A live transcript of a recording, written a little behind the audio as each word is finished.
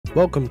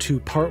Welcome to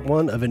part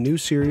 1 of a new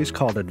series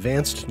called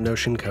Advanced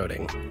Notion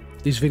Coding.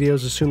 These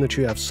videos assume that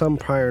you have some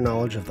prior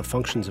knowledge of the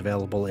functions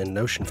available in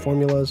Notion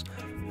formulas,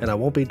 and I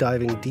won't be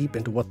diving deep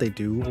into what they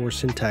do or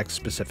syntax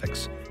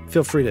specifics.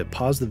 Feel free to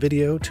pause the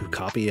video to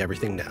copy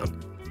everything down.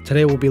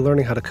 Today we'll be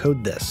learning how to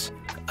code this,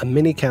 a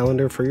mini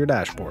calendar for your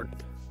dashboard.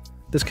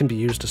 This can be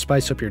used to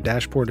spice up your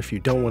dashboard if you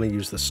don't want to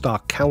use the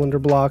stock calendar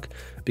block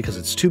because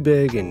it's too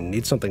big and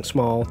need something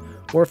small,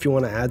 or if you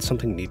want to add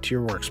something neat to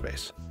your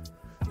workspace.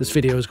 This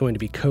video is going to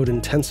be code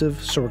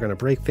intensive, so we're going to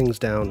break things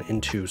down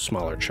into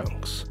smaller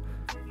chunks.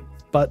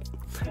 But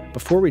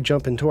before we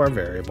jump into our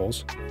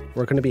variables,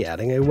 we're going to be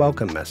adding a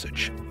welcome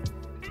message.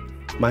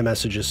 My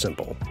message is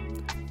simple.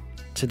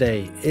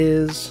 Today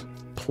is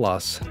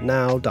plus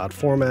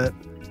now.format,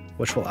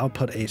 which will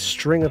output a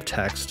string of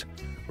text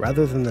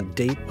rather than the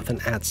date with an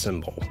 @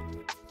 symbol.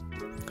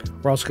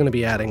 We're also going to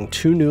be adding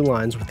 2 new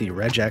lines with the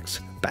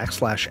regex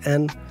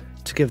 \n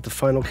to give the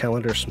final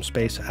calendar some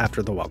space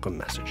after the welcome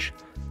message.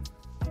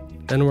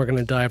 Then we're going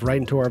to dive right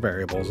into our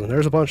variables, and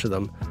there's a bunch of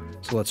them,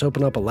 so let's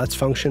open up a let's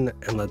function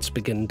and let's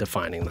begin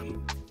defining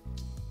them.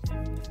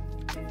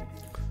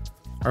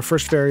 Our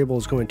first variable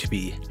is going to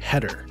be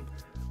header,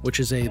 which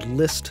is a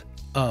list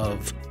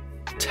of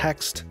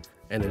text,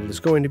 and it is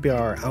going to be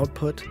our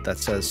output that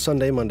says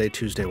Sunday, Monday,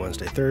 Tuesday,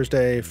 Wednesday,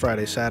 Thursday,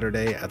 Friday,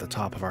 Saturday at the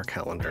top of our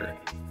calendar.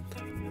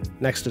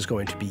 Next is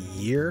going to be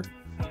year,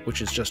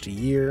 which is just a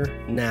year,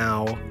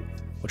 now,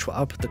 which will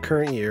output the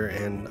current year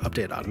and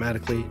update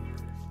automatically.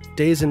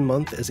 Days in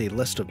month is a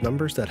list of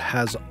numbers that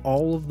has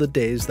all of the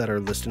days that are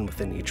listed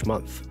within each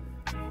month.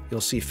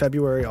 You'll see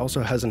February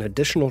also has an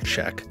additional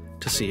check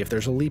to see if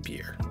there's a leap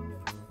year.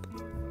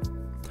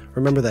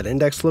 Remember that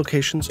index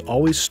locations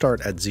always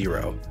start at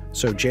 0,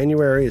 so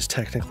January is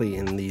technically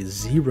in the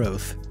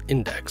 0th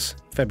index,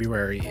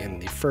 February in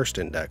the 1st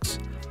index.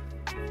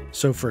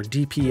 So for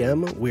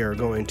DPM, we are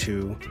going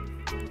to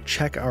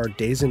check our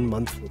days in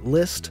month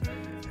list,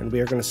 and we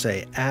are going to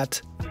say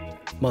at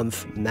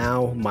month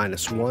now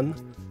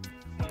 -1,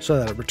 so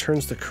that it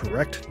returns the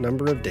correct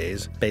number of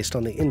days based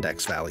on the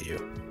index value.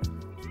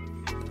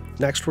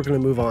 Next, we're going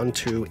to move on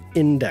to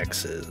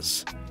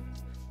indexes.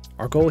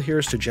 Our goal here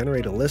is to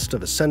generate a list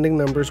of ascending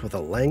numbers with a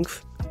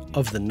length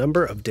of the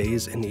number of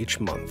days in each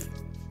month.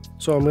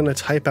 So I'm going to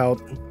type out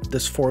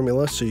this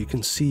formula so you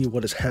can see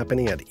what is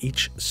happening at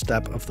each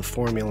step of the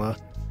formula,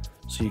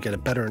 so you get a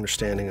better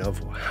understanding of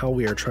how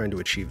we are trying to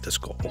achieve this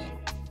goal.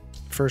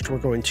 First, we're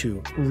going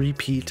to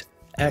repeat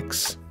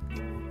x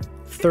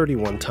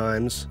 31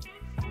 times.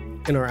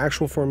 In our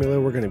actual formula,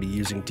 we're going to be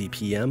using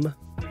DPM,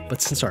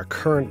 but since our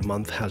current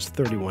month has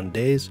 31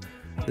 days,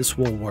 this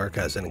will work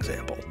as an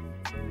example.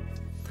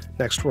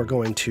 Next, we're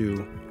going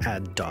to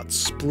add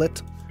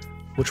 .split,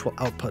 which will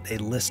output a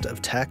list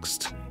of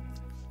text,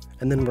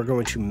 and then we're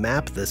going to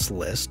map this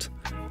list.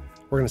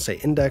 We're going to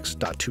say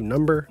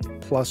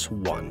index.toNumber plus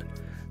 1.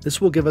 This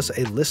will give us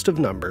a list of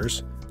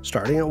numbers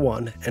starting at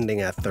 1,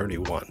 ending at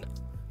 31.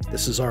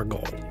 This is our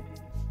goal.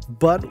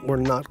 But we're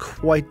not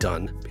quite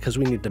done because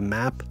we need to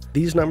map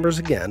these numbers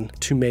again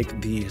to make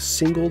the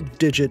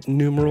single-digit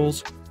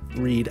numerals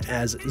read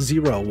as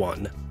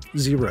 01,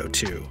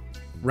 02,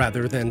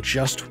 rather than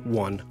just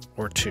 1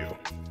 or 2.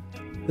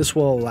 This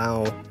will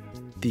allow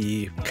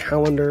the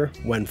calendar,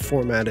 when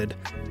formatted,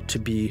 to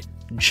be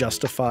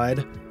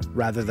justified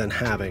rather than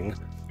having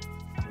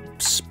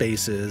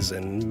spaces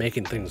and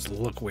making things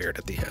look weird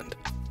at the end.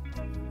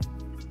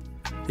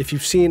 If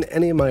you've seen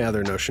any of my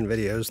other Notion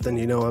videos, then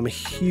you know I'm a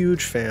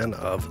huge fan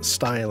of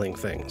styling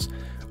things.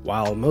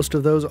 While most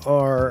of those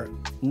are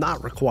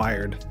not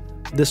required,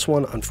 this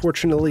one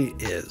unfortunately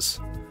is.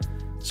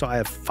 So I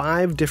have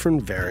 5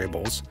 different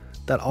variables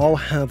that all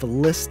have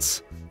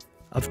lists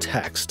of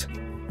text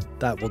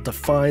that will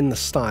define the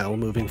style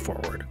moving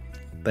forward.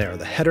 They are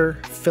the header,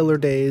 filler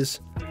days,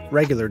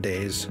 regular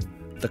days,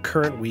 the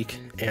current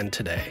week, and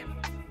today.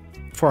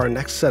 For our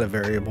next set of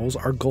variables,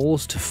 our goal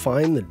is to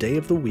find the day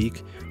of the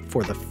week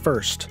for the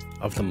first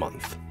of the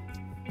month.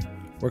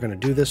 We're going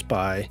to do this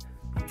by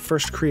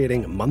first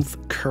creating month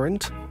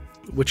current,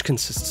 which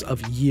consists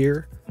of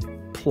year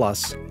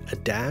plus a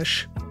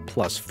dash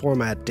plus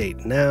format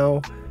date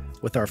now,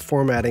 with our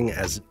formatting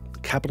as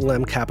capital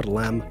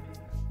M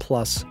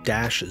plus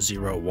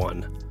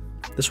 -01.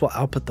 This will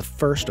output the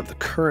first of the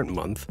current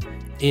month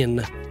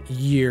in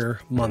year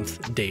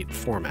month date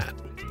format.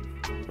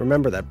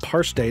 Remember that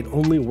parse date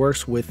only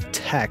works with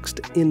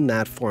text in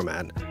that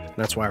format, and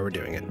that's why we're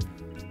doing it.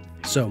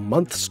 So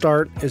month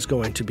start is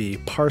going to be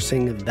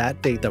parsing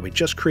that date that we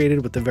just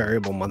created with the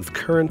variable month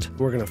current.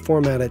 We're going to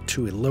format it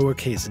to a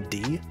lowercase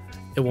d.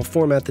 It will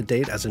format the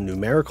date as a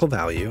numerical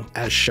value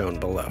as shown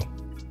below.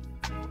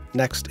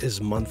 Next is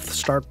month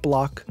start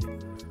block,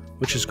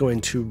 which is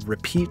going to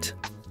repeat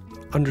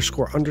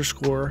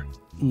 __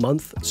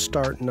 month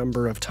start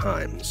number of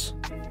times.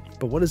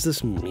 But what does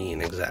this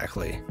mean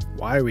exactly?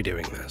 Why are we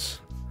doing this?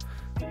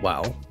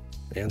 Well,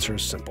 the answer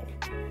is simple.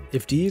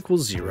 If d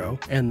equals 0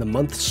 and the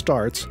month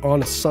starts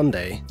on a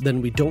Sunday,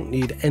 then we don't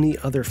need any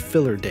other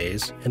filler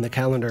days and the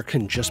calendar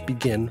can just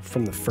begin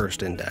from the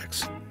first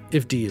index.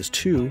 If D is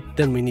 2,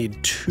 then we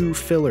need 2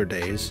 filler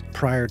days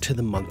prior to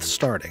the month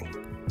starting.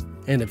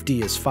 And if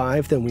D is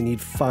 5, then we need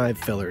 5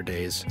 filler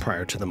days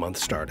prior to the month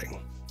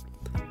starting.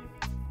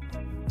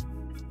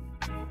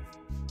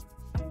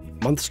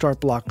 Month start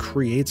block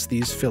creates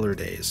these filler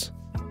days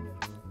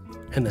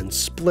and then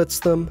splits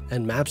them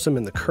and maps them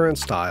in the current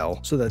style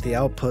so that the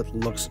output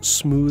looks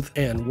smooth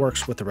and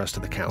works with the rest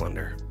of the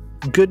calendar.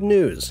 Good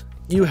news,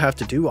 you have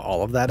to do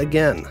all of that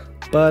again,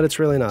 but it's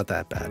really not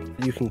that bad.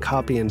 You can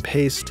copy and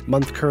paste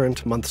month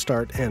current, month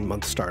start, and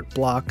month start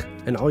block,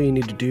 and all you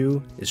need to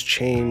do is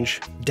change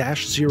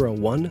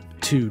 -01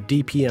 to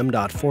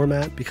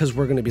dpm.format because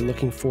we're going to be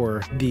looking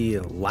for the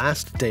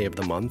last day of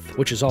the month,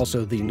 which is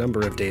also the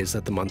number of days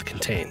that the month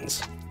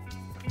contains.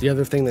 The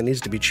other thing that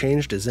needs to be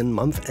changed is in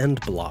month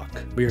end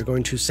block. We are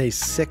going to say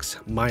 6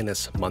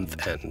 minus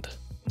month end.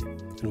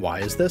 And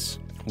why is this?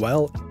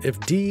 Well, if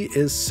D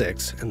is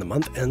 6 and the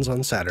month ends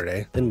on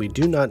Saturday, then we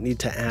do not need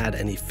to add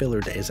any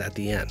filler days at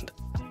the end.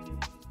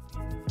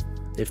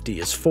 If D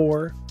is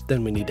 4,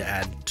 then we need to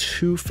add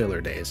 2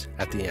 filler days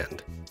at the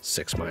end,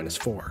 6 minus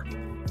 4.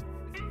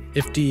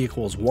 If D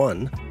equals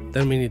 1,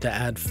 then we need to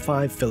add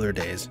 5 filler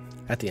days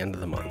at the end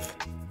of the month.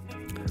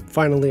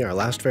 Finally, our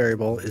last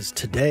variable is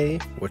today,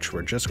 which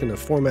we're just going to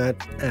format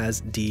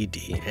as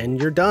DD,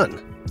 and you're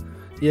done.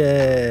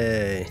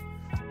 Yay!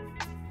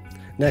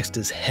 Next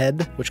is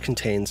head, which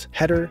contains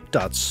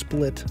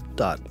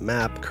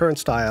header.split.map current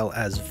style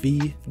as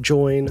v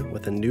join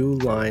with a new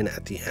line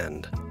at the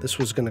end. This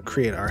was going to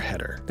create our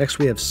header. Next,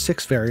 we have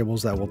 6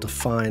 variables that will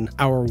define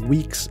our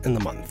weeks in the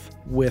month,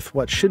 with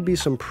what should be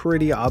some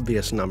pretty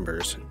obvious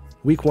numbers.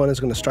 Week 1 is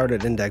going to start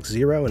at index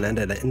 0 and end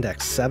at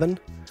index 7,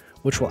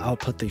 which will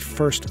output the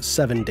first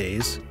 7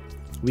 days.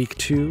 Week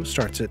 2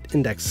 starts at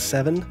index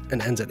 7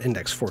 and ends at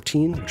index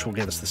 14, which will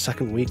get us the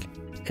second week,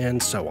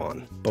 and so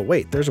on. But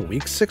wait, there's a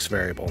week 6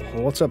 variable.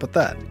 Well, what's up with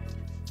that?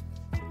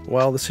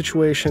 Well, the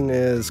situation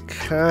is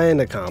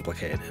kinda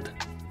complicated.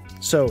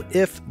 So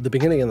if the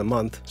beginning of the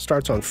month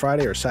starts on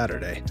Friday or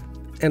Saturday,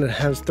 and it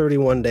has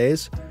 31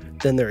 days,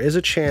 then there is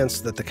a chance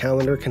that the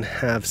calendar can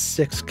have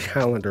 6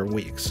 calendar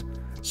weeks.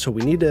 So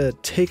we need to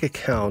take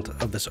account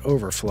of this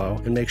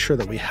overflow and make sure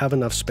that we have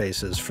enough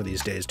spaces for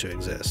these days to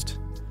exist.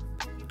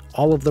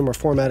 All of them are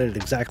formatted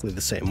exactly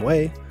the same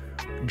way.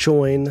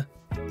 Join,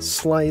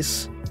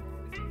 slice,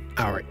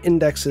 our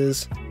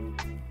indexes,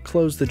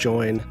 close the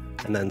join,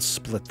 and then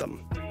split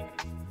them.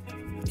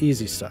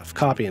 Easy stuff,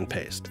 copy and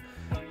paste.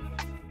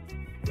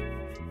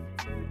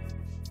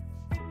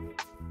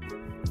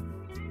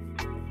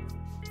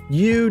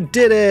 You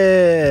did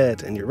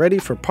it! And you're ready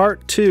for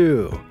part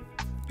 2.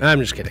 I'm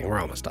just kidding, we're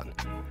almost done.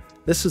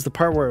 This is the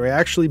part where we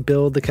actually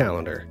build the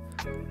calendar.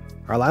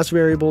 Our last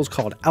variable is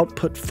called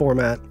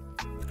outputformat,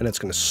 and it's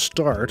going to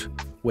start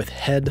with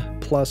head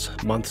plus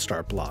month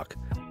start block.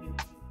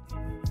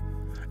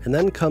 And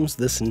then comes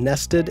this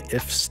nested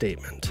if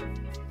statement.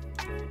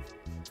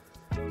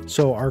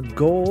 So our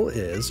goal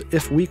is,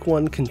 if week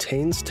 1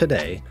 contains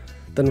today,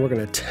 then we're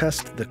going to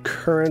test the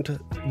current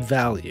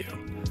value.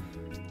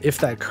 If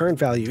that current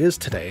value is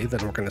today, then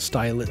we're going to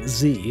style it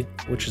Z,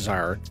 which is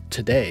our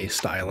today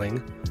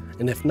styling.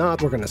 And if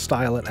not, we're going to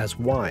style it as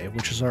Y,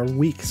 which is our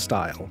week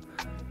style.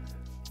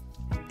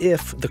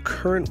 If the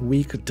current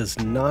week does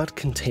not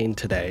contain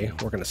today,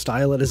 we're going to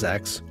style it as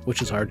X,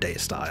 which is our day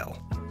style.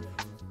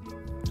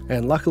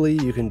 And luckily,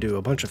 you can do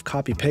a bunch of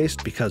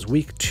copy-paste because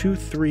week 2,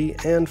 3,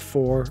 and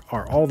 4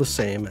 are all the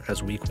same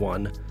as week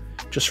 1.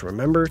 Just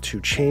remember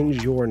to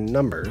change your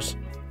numbers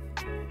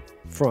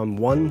from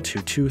 1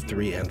 to 2,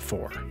 3, and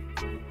 4.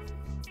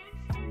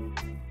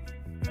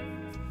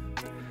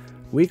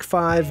 Week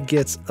 5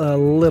 gets a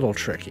little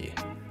tricky.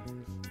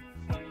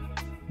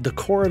 The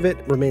core of it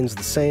remains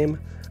the same,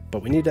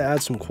 but we need to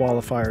add some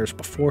qualifiers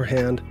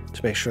beforehand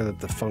to make sure that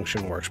the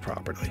function works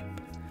properly.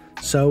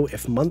 So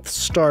if month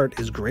start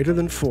is greater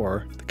than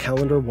 4, the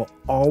calendar will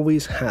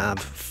always have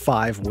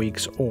 5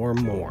 weeks or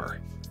more.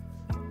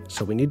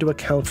 So we need to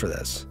account for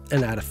this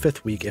and add a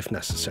 5th week if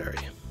necessary.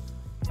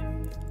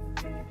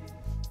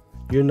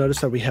 You'll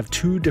notice that we have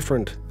 2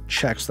 different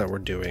checks that we're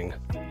doing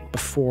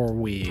before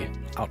we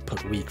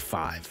output week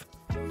 5.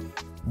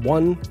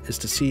 One is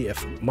to see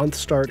if month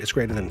start is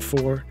greater than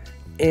 4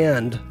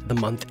 and the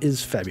month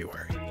is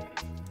February.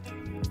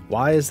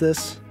 Why is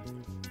this?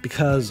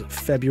 Because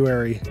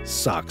February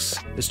sucks.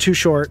 It's too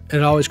short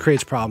and it always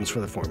creates problems for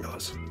the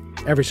formulas.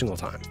 Every single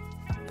time.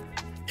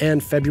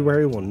 And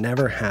February will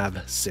never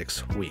have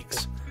 6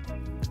 weeks.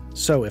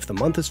 So if the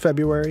month is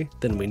February,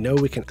 then we know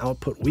we can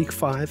output week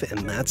 5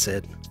 and that's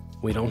it.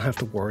 We don't have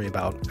to worry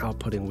about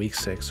outputting week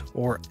 6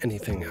 or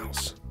anything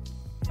else.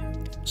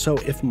 So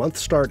if month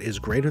start is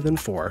greater than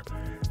 4,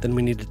 then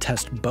we need to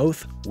test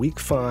both week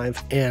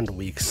 5 and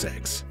week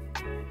 6.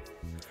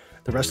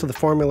 The rest of the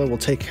formula will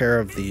take care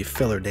of the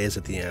filler days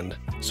at the end,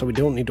 so we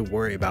don't need to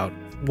worry about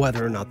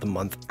whether or not the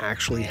month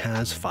actually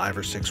has 5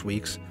 or 6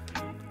 weeks.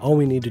 All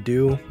we need to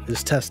do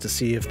is test to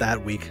see if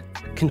that week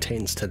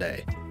contains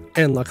today.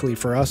 And luckily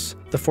for us,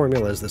 the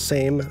formula is the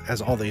same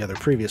as all the other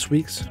previous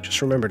weeks.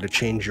 Just remember to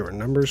change your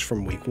numbers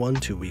from week 1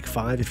 to week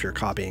 5 if you're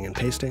copying and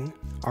pasting.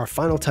 Our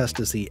final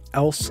test is the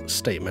else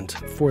statement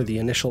for the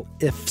initial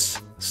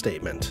ifs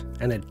statement,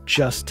 and it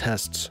just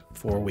tests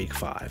for week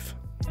 5.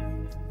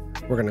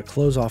 We're going to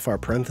close off our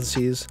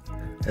parentheses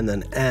and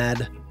then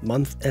add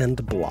month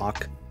end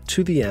block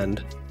to the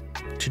end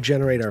to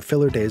generate our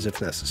filler days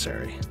if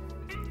necessary.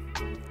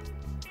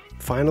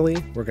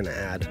 Finally, we're going to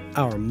add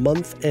our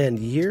month and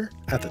year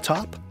at the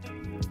top,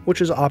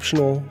 which is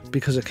optional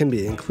because it can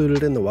be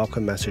included in the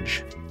welcome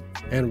message.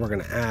 And we're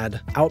going to add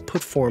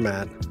output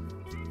format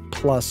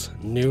plus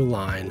new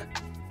line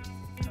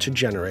to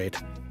generate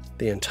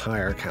the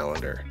entire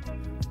calendar.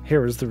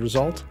 Here is the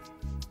result.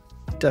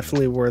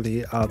 Definitely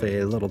worthy of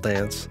a little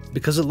dance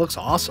because it looks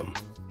awesome.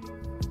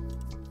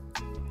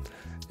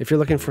 If you're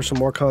looking for some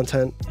more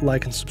content,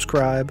 like and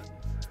subscribe.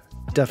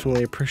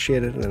 Definitely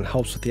appreciate it, and it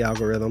helps with the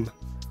algorithm.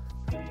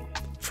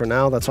 For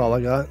now, that's all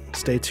I got.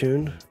 Stay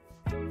tuned.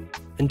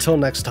 Until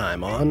next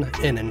time on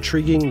An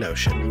Intriguing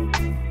Notion.